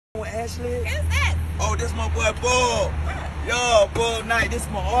Ashley. Who's this? Oh, this my boy Bob. Yo, Bob Knight, this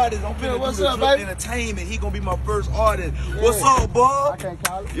my artist. I'm finna do the Drip Entertainment. He gonna be my first artist. Yeah. What's up, Bob? I can't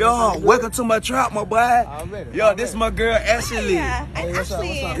call it. Yo, welcome to my trap, my boy. Already. Yo, this my girl Ashley. Yeah, I'm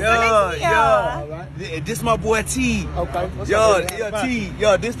Ashley. Yeah. This my boy T. Okay. Yo, T.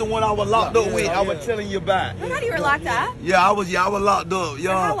 Yo, this the one I was locked up with. I was telling you about. I thought you were locked up. Yeah, I was locked up.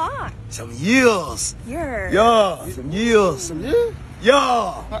 Yo. How long? Some years. Years. Yeah, some years. Some years?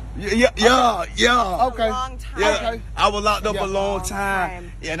 Yeah. Okay. A long time. Yeah, Okay. I was locked up a long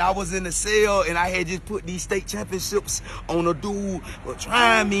time, and I was in the cell, and I had just put these state championships on a dude for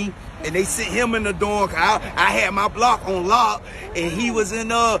trying me, and they sent him in the dorm. I had my block on lock, and he was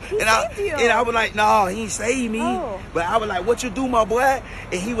in and I was like, nah, he ain't saved me. Oh. But I was like, what you do, my boy?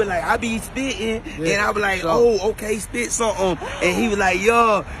 And he was like, I be spitting, and I was like, oh, okay, spit something. And he was like,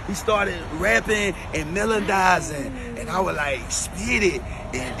 yo, he started rapping and melodizing, and I was like, spit it.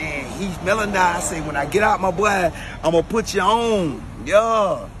 And then he's melodized. I say, when I get out, my boy, I'm gonna put you on.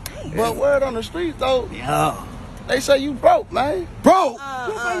 Yeah. But word on the streets, though, Yeah. they say you broke, man. Bro.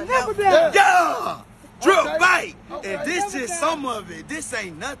 Never been. Yeah. Drip Okay. bite. Okay. And this just some of it. This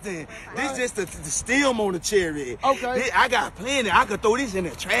ain't nothing. This just the stem on the cherry. Okay. I got plenty. I could throw this in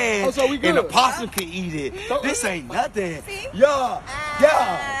the trash. Oh, so we and the good. possum can eat it. This ain't nothing. See? Yeah.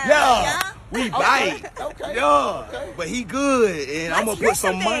 We bite. Okay. Yeah. Okay. But he good. And I'm Let's gonna put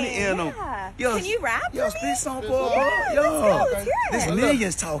some hear money in him. Yeah. Yo, Can you rap Yo, for me? spit some Yeah, for Let's go. Let's hear it. This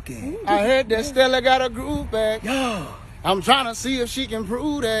millions talking. I heard that Stella got a groove back. Yeah. I'm trying to see if she can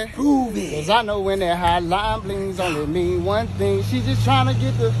prove that. Prove Cause it. I know when that high line blings only mean one thing. She just trying to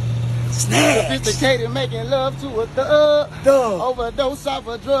get the Snatch. sophisticated, making love to a thug. Overdose off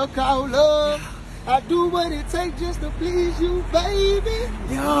a drug called love. I do what it takes just to please you, baby.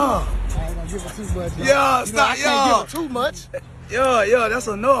 Yeah. I ain't gonna give her too much. Yeah, I stop, can't give her too much. Yeah, that's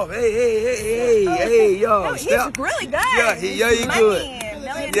enough. Hey, yo. Oh, he's really good. Yeah, he good.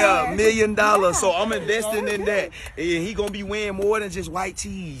 $1 million. Yeah, $1 million. So I'm investing in that. And he gonna be wearing more than just white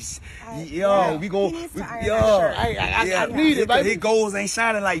tees. Yo, we gonna, He needs to iron that shirt. I need it, baby. His goals ain't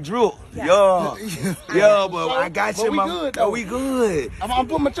shining like Drip. Yeah. Yeah, but I got but you, we my. good, though. We good. I'm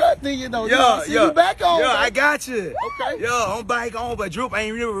putting my trust in you, though. I see you back on. Yeah, baby. I got you. Okay. Yeah, I'm back on, but Drip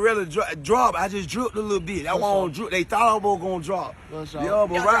ain't really drop. I just dripped a little bit. That one on Drip. They thought I was gonna drop. Yeah,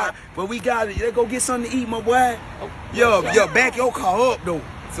 but but we got it. Let's go get something to eat, my boy. Yo, back your car up though,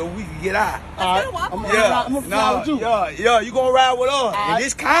 so we can get out. All right. I'm gonna fly with you. Yeah, you gonna ride with us. Right. And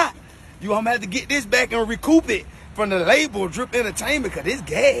this car, you gonna have to get this back and recoup it from the label Drip Entertainment, cause it's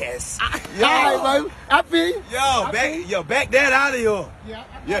gas. All right, baby. I feel you. Back that out of here.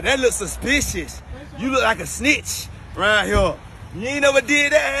 Yeah, that looks suspicious. You look like a snitch around here. You ain't never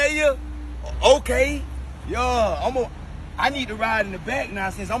did that, have you? Okay. Yo, I need to ride in the back now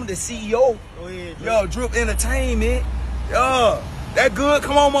since I'm the CEO. Go ahead. Yo, Drip Entertainment. Yo, that good?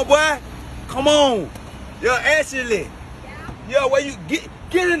 Come on, my boy. Come on. Yo, Ashley. Yo, where you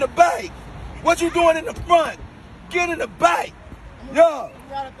get in the bike? What you doing in the front? Get in the bike. Yo,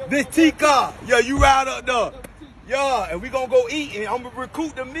 this T-car. Yo, you ride up there. Yo, and we gonna go eat and I'm gonna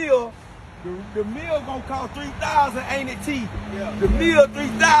recoup the meal. The meal gonna cost $3,000, ain't it, T? Yeah. The meal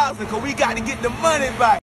 $3,000, cause we got to get the money back.